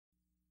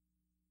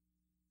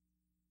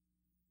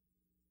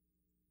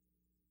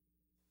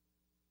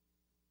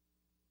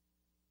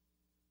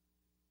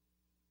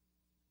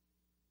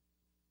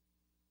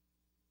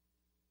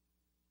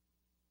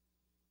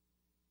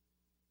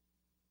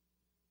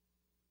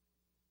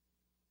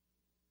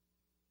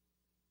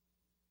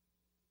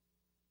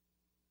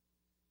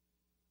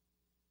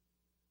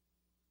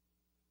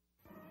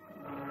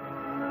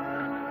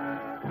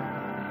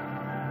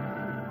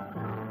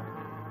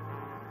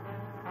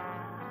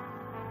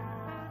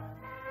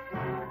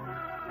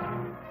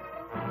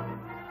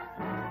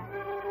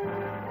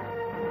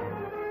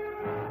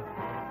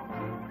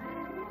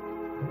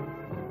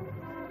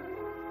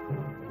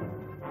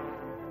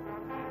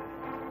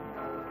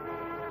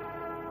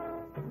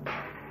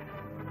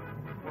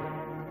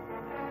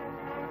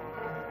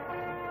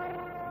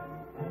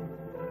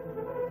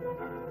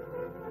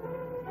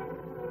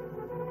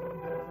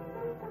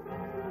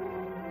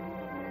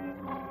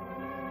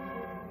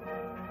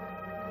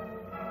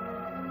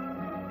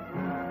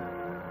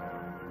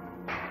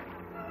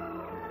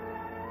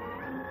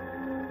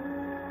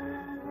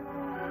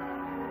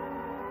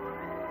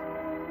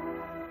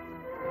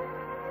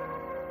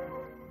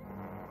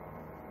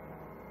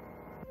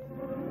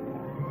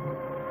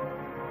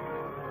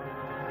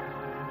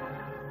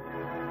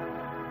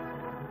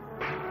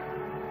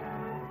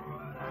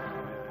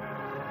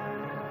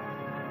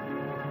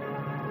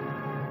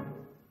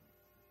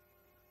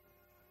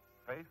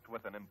Faced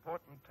with an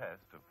important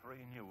test of 3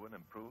 new and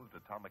improved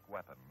atomic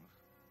weapons,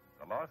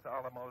 the Los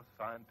Alamos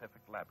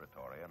Scientific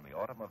Laboratory in the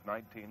autumn of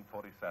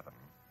 1947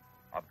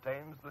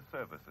 obtains the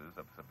services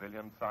of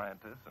civilian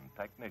scientists and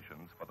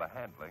technicians for the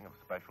handling of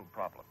special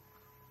problems.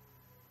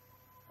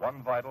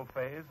 One vital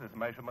phase is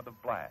measurement of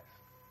blast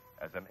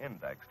as an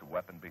index to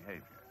weapon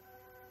behavior.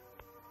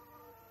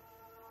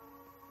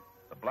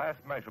 The blast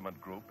measurement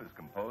group is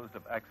composed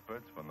of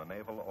experts from the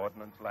Naval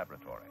Ordnance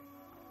Laboratory,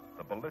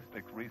 the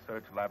Ballistics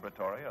Research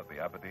Laboratory of the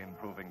Aberdeen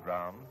Proving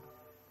Ground,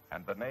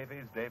 and the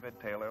Navy's David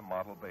Taylor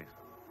Model Basin.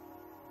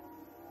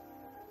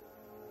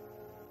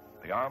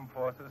 The Armed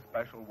Forces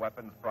Special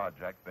Weapons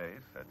Project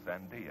Base at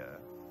Sandia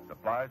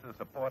supplies a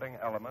supporting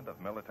element of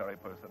military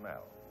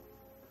personnel.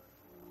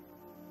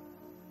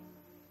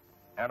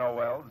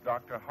 NOL's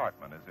Dr.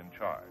 Hartman is in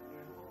charge,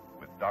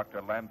 with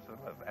Dr. Lamson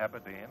of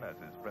Aberdeen as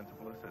his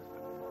principal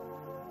assistant.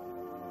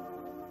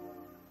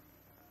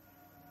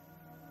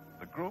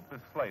 The group is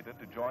slated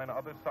to join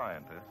other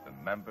scientists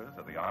and members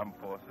of the armed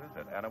forces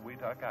at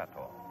Eniwetok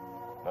Atoll,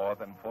 more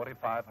than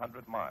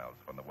 4,500 miles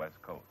from the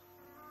West Coast.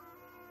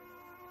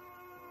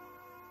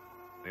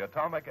 The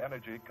Atomic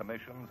Energy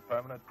Commission's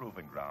permanent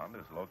proving ground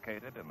is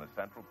located in the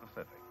Central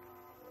Pacific,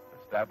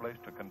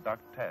 established to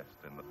conduct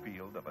tests in the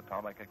field of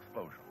atomic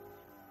explosions.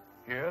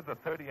 Here, the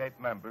 38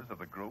 members of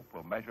the group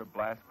will measure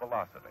blast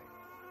velocity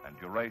and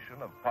duration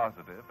of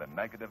positive and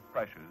negative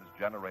pressures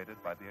generated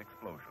by the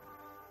explosions.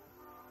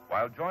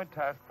 While Joint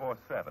Task Force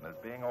 7 is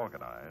being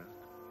organized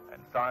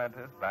and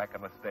scientists back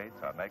in the States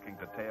are making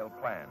detailed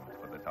plans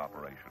for this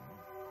operation,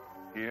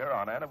 here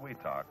on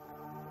Eniwetok,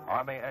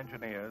 Army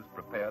engineers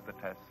prepare the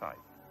test site.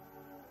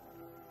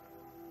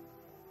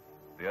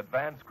 The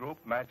advance group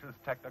matches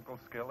technical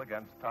skill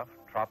against tough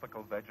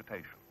tropical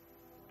vegetation,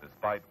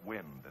 despite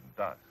wind and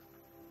dust,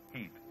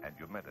 heat and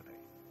humidity.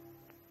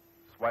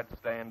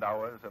 Sweat-stained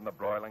hours in the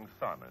broiling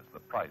sun is the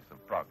price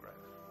of progress.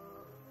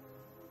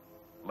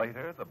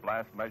 Later, the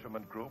blast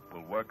measurement group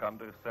will work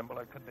under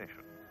similar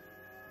conditions.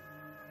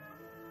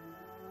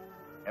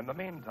 In the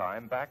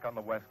meantime, back on the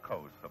West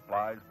Coast,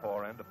 supplies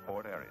pour into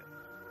port areas.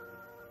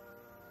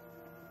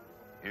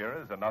 Here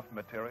is enough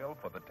material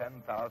for the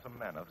 10,000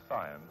 men of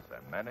science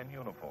and men in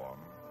uniform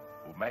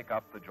who make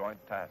up the Joint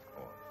Task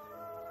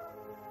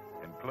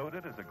Force.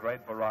 Included is a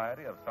great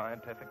variety of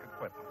scientific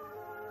equipment,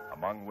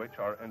 among which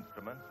are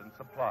instruments and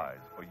supplies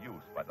for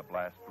use by the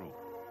blast group,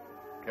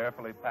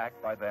 carefully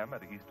packed by them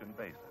at eastern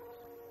bases.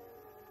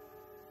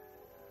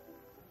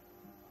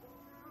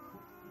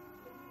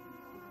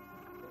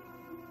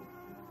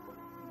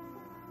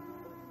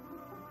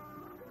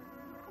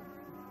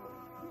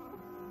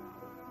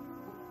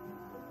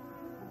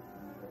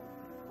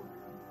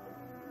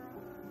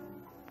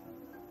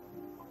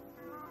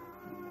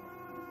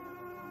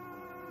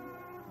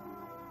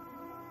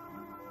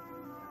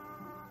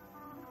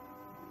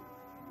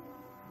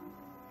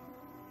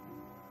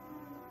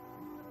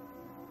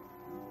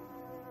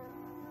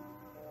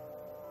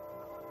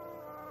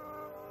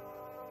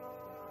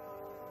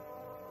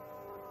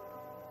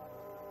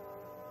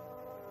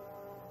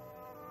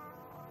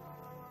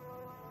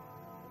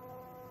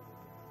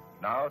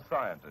 Now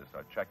scientists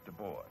are checked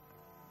aboard,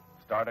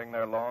 starting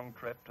their long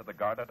trip to the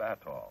guarded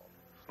atoll,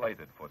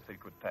 slated for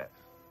secret tests.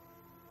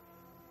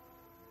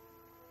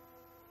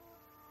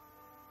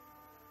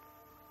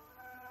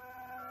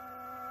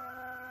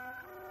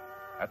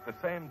 At the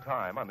same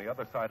time, on the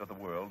other side of the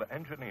world,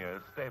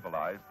 engineers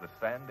stabilized the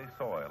sandy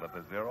soil of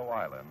the Zero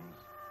Islands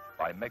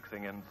by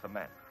mixing in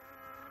cement.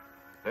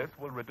 This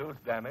will reduce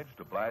damage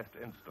to blast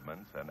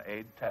instruments and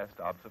aid test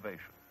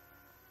observation.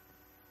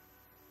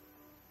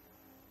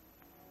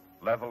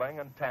 Leveling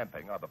and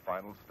tamping are the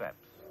final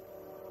steps.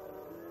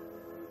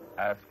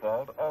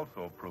 Asphalt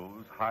also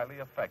proves highly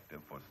effective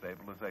for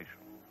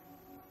stabilization.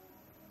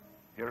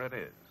 Here it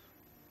is,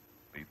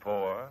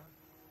 before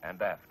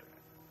and after.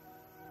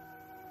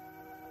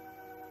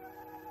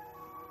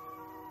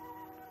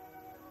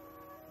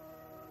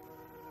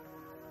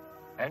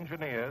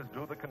 Engineers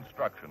do the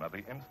construction of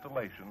the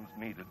installations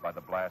needed by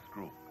the blast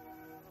group,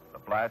 the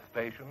blast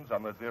stations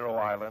on the Zero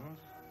Islands,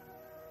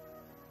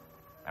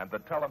 and the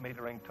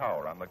telemetering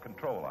tower on the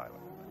control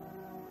island.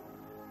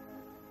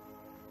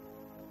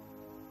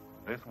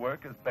 This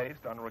work is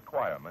based on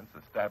requirements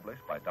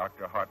established by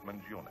Dr.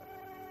 Hartman's unit.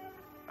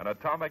 An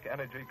Atomic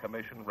Energy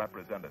Commission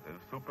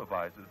representative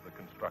supervises the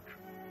construction.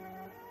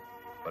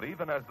 But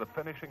even as the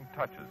finishing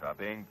touches are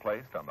being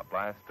placed on the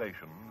blast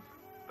stations,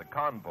 the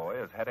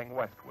convoy is heading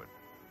westward.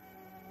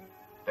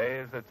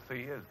 Days at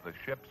sea as the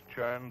ships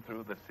churn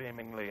through the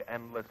seemingly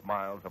endless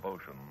miles of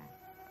ocean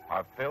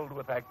are filled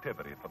with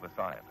activity for the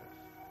scientists.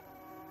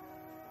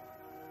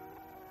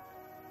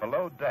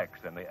 Below decks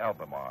in the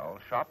Albemarle,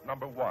 shop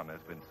number 1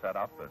 has been set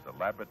up as a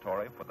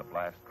laboratory for the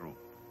blast group.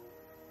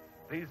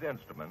 These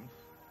instruments,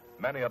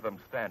 many of them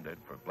standard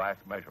for blast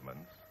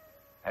measurements,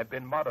 have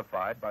been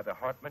modified by the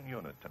Hartman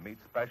unit to meet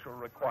special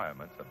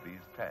requirements of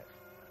these tests.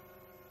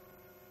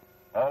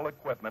 All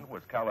equipment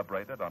was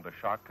calibrated under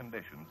shock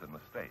conditions in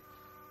the States.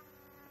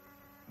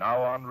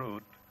 Now en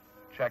route,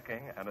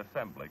 checking and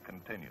assembly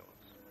continues.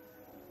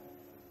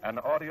 An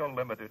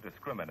audio-limiter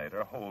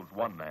discriminator holds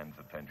one man's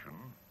attention,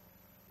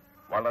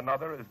 while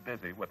another is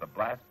busy with a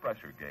blast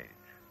pressure gauge,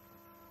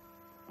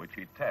 which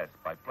he tests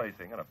by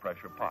placing in a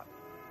pressure pot.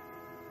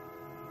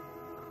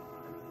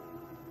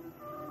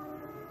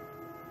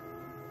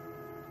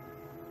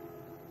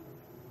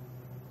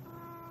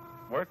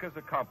 Work is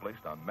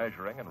accomplished on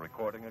measuring and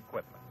recording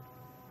equipment,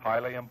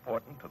 highly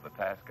important to the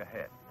task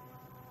ahead.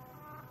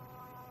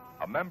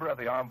 A member of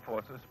the Armed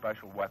Forces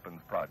Special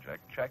Weapons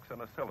Project checks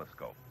an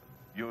oscilloscope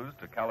used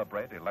to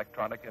calibrate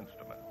electronic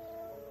instruments.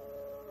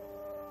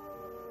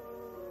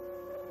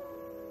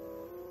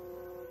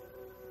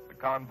 The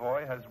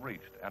convoy has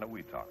reached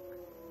Eniwetok.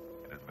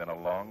 It has been a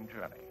long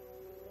journey.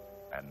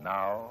 And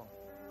now,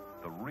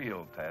 the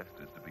real test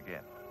is to begin.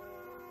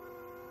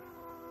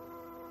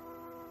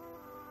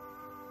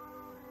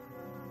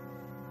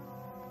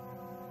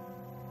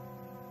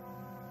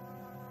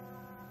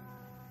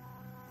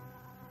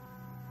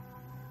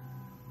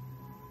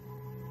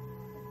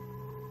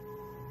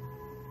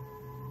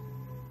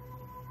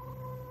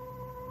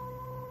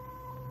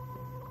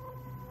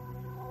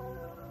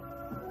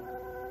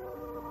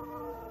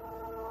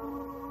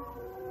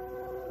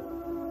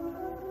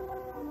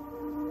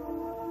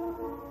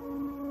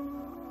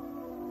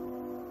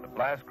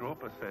 The blast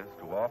group assists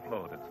to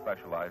offload its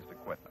specialized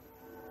equipment.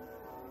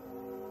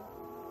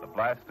 The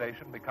blast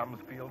station becomes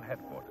field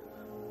headquarters.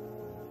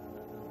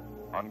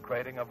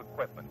 Uncrating of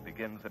equipment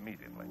begins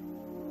immediately.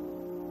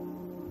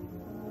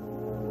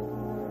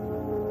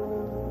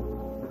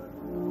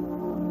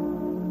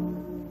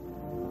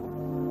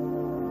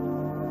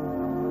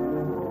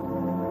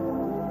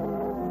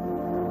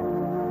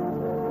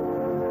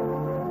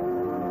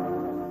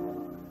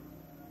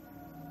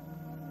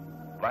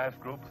 Blast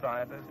group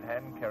scientists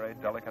hand-carry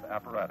delicate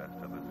apparatus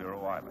to the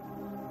Zero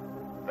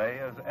Islands. They,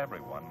 as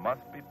everyone,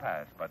 must be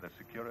passed by the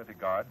security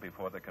guard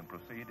before they can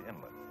proceed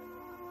inland.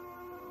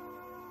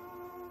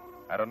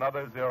 At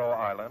another Zero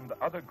Island,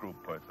 other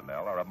group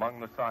personnel are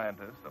among the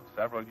scientists of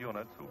several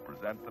units who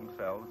present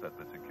themselves at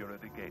the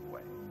security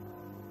gateway.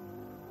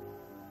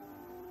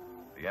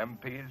 The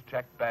MPs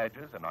check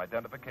badges and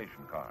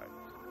identification cards.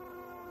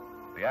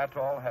 The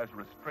atoll has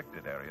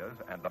restricted areas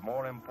and the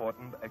more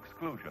important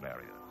exclusion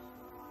areas.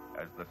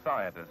 As the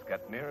scientists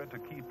get nearer to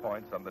key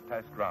points on the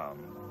test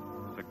grounds,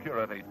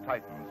 security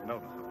tightens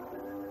noticeably.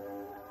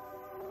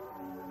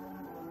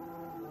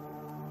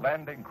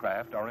 Landing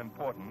craft are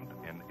important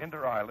in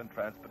inter-island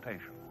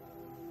transportation,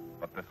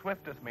 but the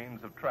swiftest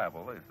means of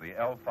travel is the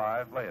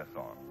L5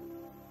 liaison.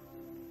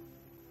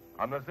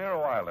 On the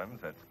Zero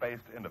Islands, at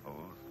spaced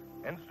intervals,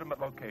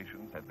 instrument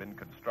locations have been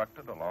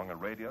constructed along a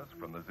radius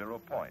from the zero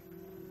point,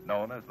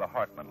 known as the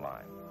Hartmann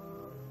line.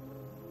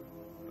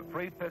 The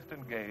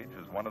free-piston gauge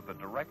is one of the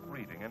direct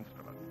reading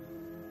instruments,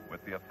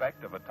 with the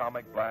effect of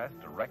atomic blast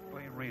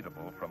directly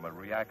readable from a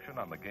reaction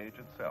on the gauge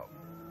itself.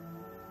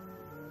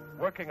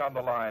 Working on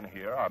the line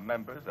here are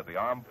members of the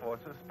Armed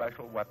Forces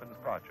Special Weapons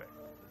Project.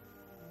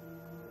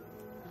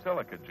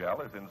 Silica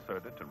gel is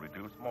inserted to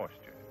reduce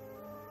moisture.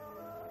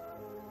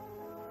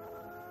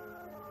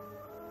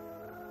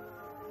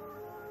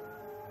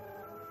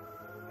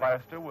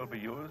 Plaster will be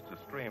used to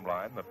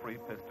streamline the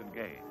free-piston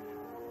gauge.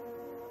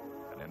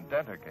 An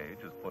indenter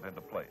gauge is put into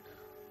place.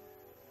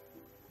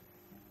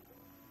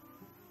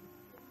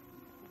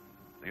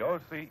 The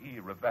OCE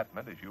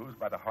revetment is used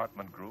by the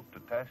Hartmann Group to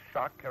test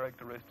shock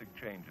characteristic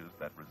changes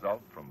that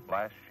result from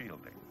blast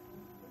shielding.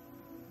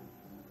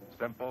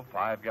 Simple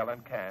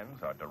 5-gallon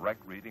cans are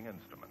direct reading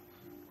instruments.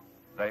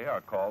 They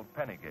are called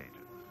penny gauges.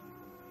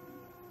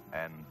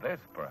 And this,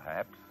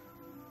 perhaps,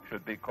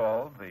 should be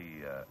called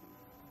the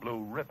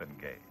blue ribbon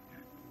gauge.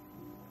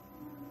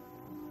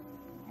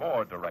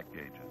 More direct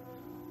gauges.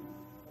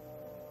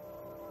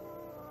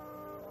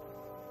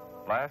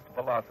 Blast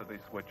velocity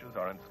switches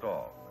are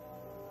installed.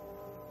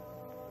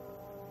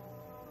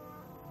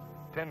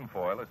 Tin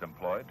foil is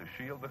employed to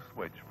shield the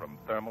switch from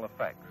thermal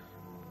effects.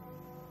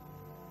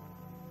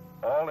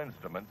 All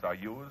instruments are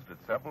used at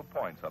several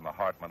points on the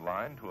Hartmann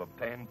line to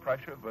obtain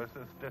pressure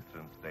versus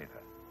distance data.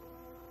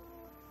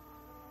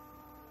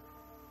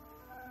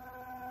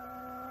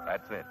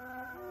 That's it.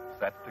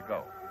 Set to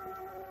go.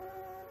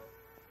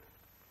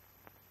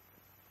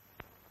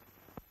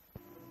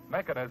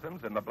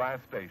 Mechanisms in the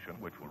blast station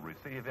which will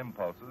receive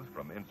impulses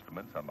from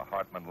instruments on the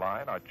Hartmann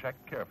line are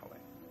checked carefully.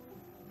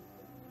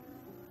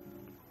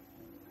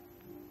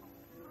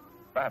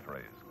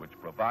 Batteries, which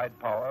provide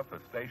power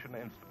for station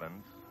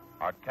instruments,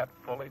 are kept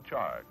fully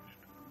charged.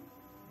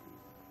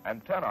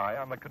 Antennae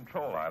on the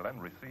control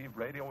island receive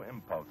radio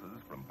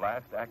impulses from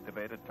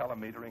blast-activated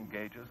telemetering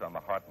gauges on the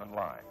Hartmann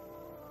line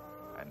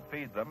and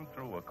feed them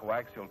through a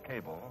coaxial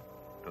cable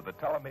to the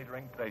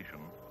telemetering station.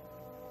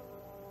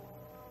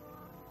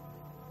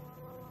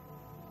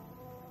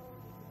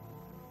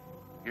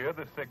 Here,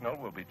 the signal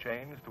will be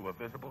changed to a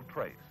visible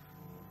trace.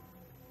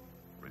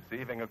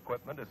 Receiving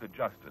equipment is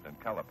adjusted and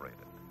calibrated.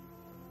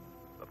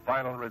 The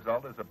final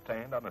result is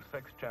obtained on a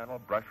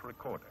 6-channel brush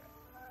recorder.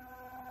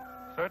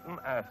 Certain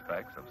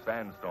aspects of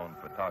Sandstone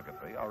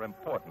photography are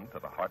important to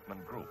the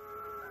Hartmann Group.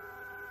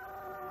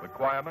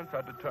 Requirements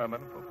are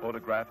determined for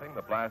photographing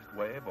the blast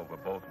wave over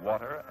both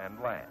water and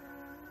land.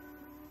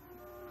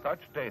 Such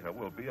data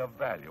will be of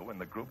value in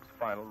the group's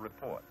final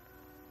report,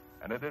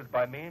 and it is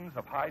by means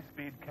of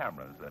high-speed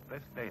cameras that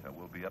this data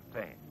will be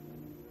obtained.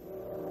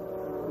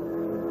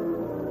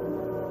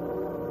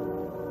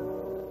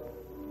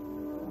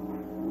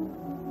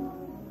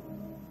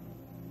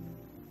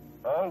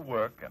 All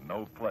work and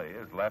no play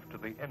is left to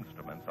the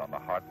instruments on the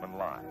Hartman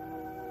line.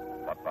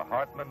 But the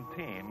Hartman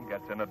team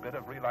gets in a bit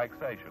of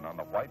relaxation on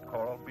the white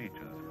coral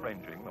beaches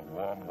fringing the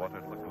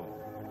warm-watered lagoon.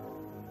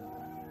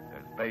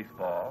 There's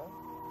baseball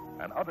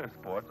and other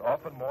sports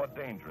often more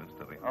dangerous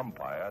to the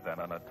umpire than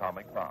an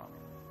atomic bomb.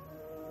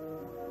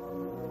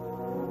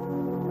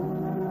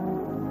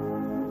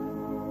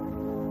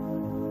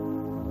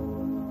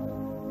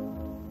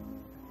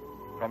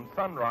 From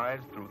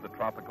sunrise through the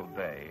tropical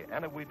day,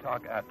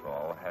 Eniwetok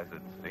Atoll has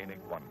its scenic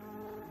wonders.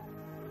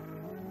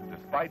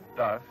 Despite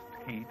dust,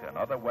 heat, and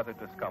other weather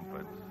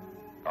discomforts,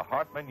 the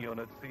Hartman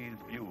unit sees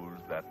views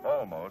that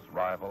almost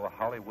rival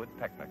Hollywood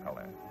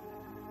Technicolor.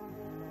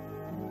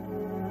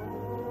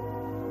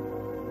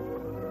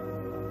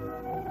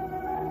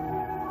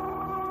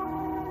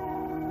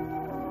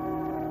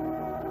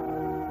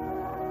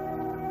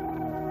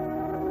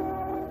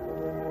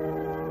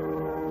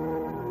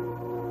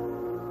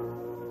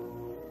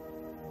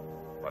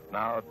 But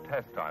now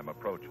test time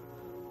approaches.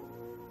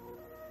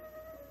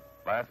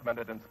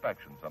 Last-minute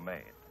inspections are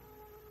made.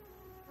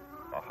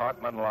 The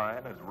Hartman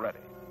line is ready.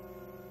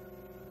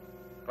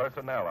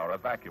 Personnel are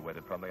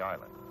evacuated from the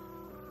islands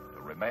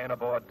to remain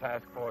aboard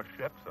task force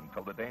ships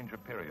until the danger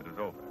period is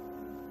over.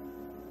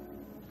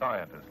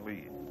 Scientists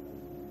lead.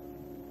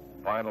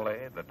 Finally,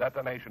 the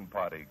detonation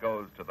party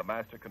goes to the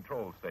master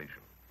control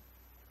station.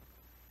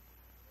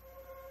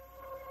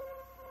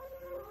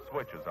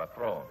 Switches are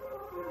thrown.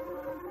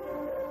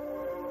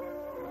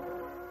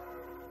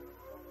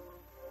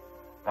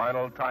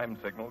 Final time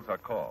signals are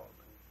called.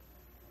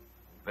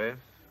 This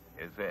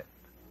is it.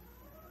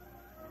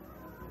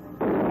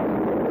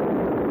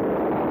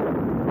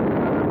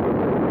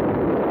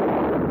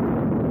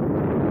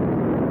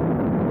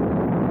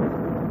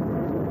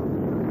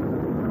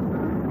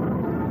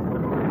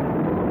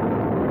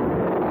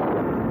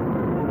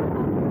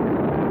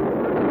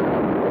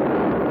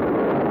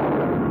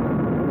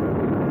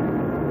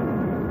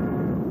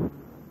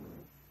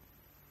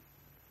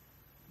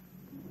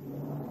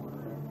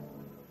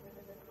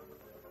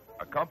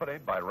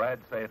 Accompanied by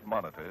rad-safe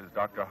monitors,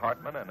 Dr.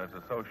 Hartman and his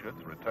associates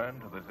return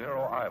to the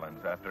Zero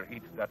Islands after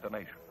each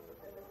detonation.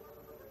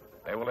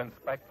 They will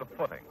inspect the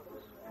footings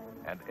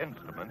and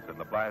instruments in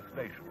the blast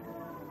station,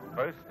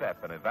 first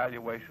step in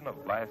evaluation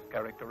of blast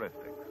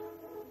characteristics.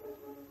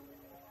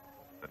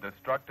 The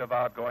destructive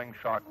outgoing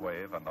shock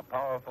wave and the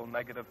powerful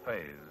negative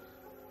phase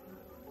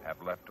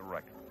have left a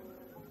record.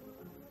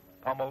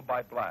 Pummeled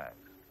by blast,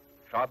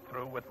 shot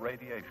through with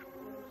radiation,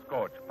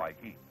 scorched by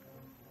heat,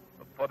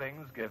 the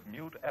footings give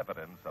mute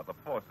evidence of the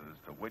forces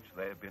to which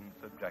they have been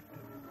subjected.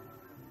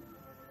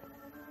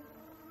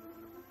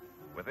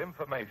 With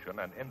information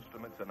and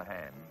instruments in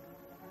hand,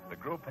 the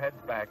group heads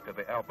back to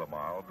the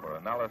Albemarle for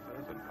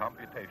analysis and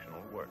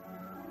computational work.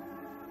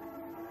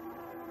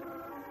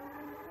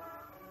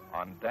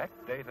 On deck,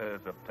 data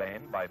is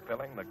obtained by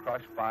filling the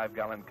crushed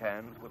 5-gallon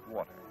cans with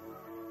water.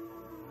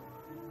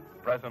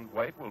 Present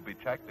weight will be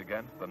checked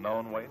against the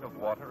known weight of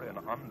water in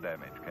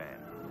undamaged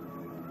cans.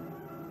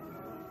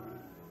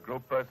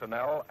 Group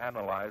personnel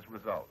analyze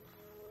results,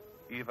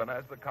 even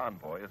as the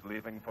convoy is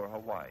leaving for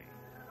Hawaii,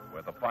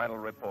 where the final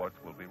reports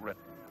will be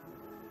written.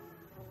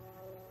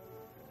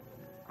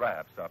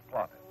 Graphs are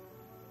plotted.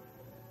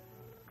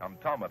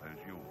 Comptometers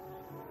used.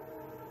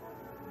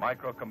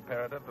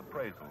 Micro-comparative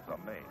appraisals are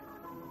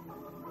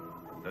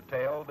made.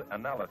 Detailed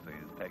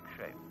analyses take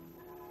shape.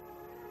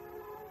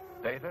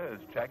 Data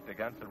is checked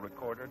against a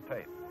recorder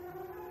tape.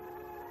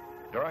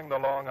 During the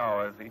long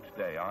hours each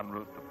day en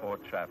route to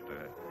Port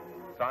Shafter,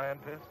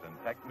 scientists and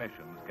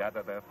technicians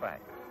gather their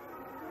facts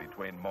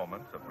between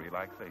moments of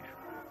relaxation.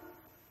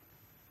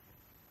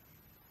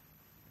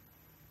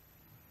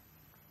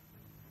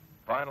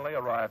 Finally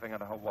arriving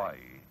at Hawaii,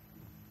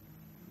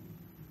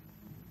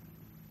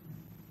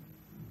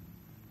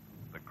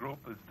 the group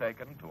is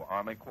taken to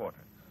Army quarters.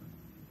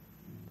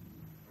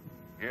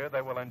 Here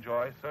they will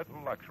enjoy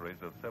certain luxuries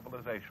of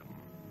civilization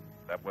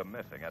that were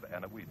missing at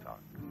Eniwetok.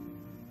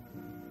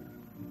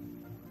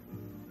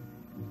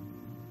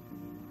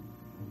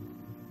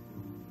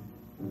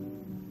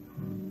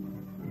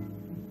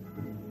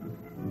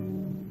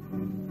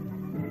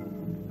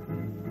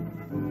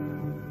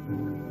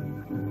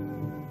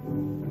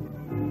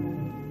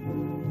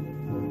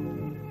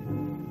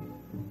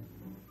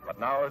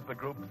 Now, as the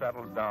group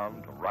settles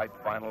down to write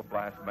final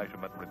blast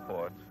measurement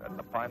reports at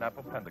the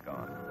Pineapple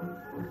Pentagon,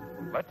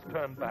 let's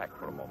turn back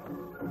for a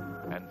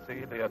moment and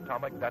see the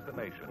atomic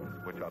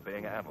detonations which are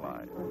being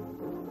analyzed.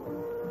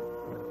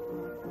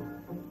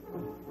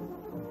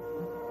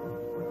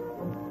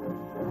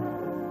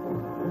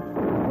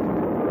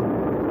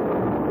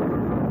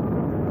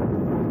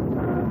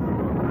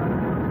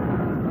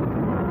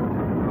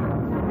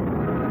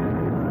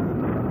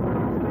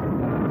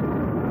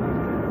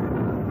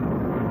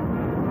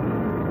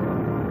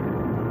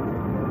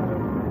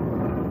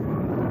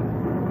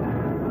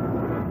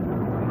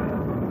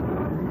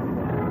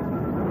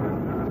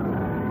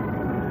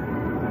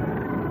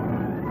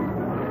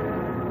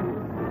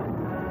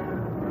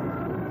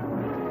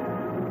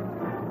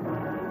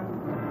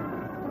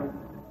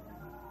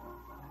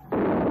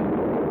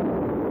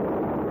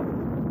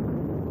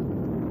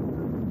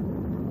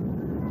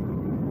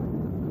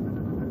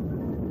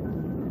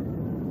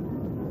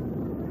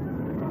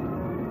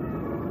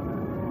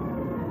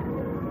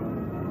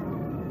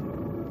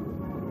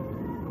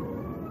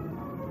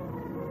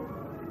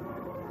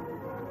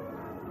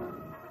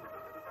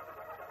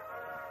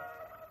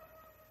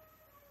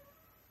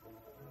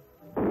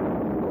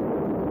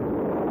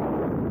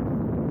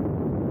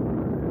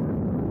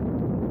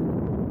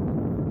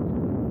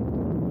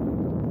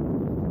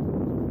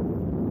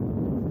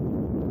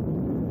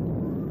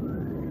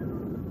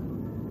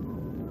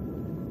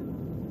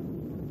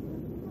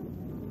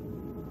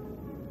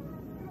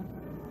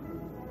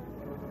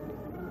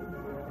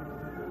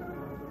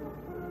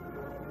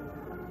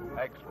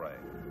 X-ray,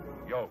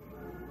 yoke,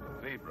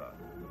 zebra.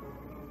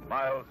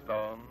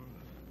 Milestones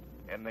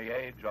in the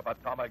age of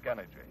atomic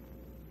energy.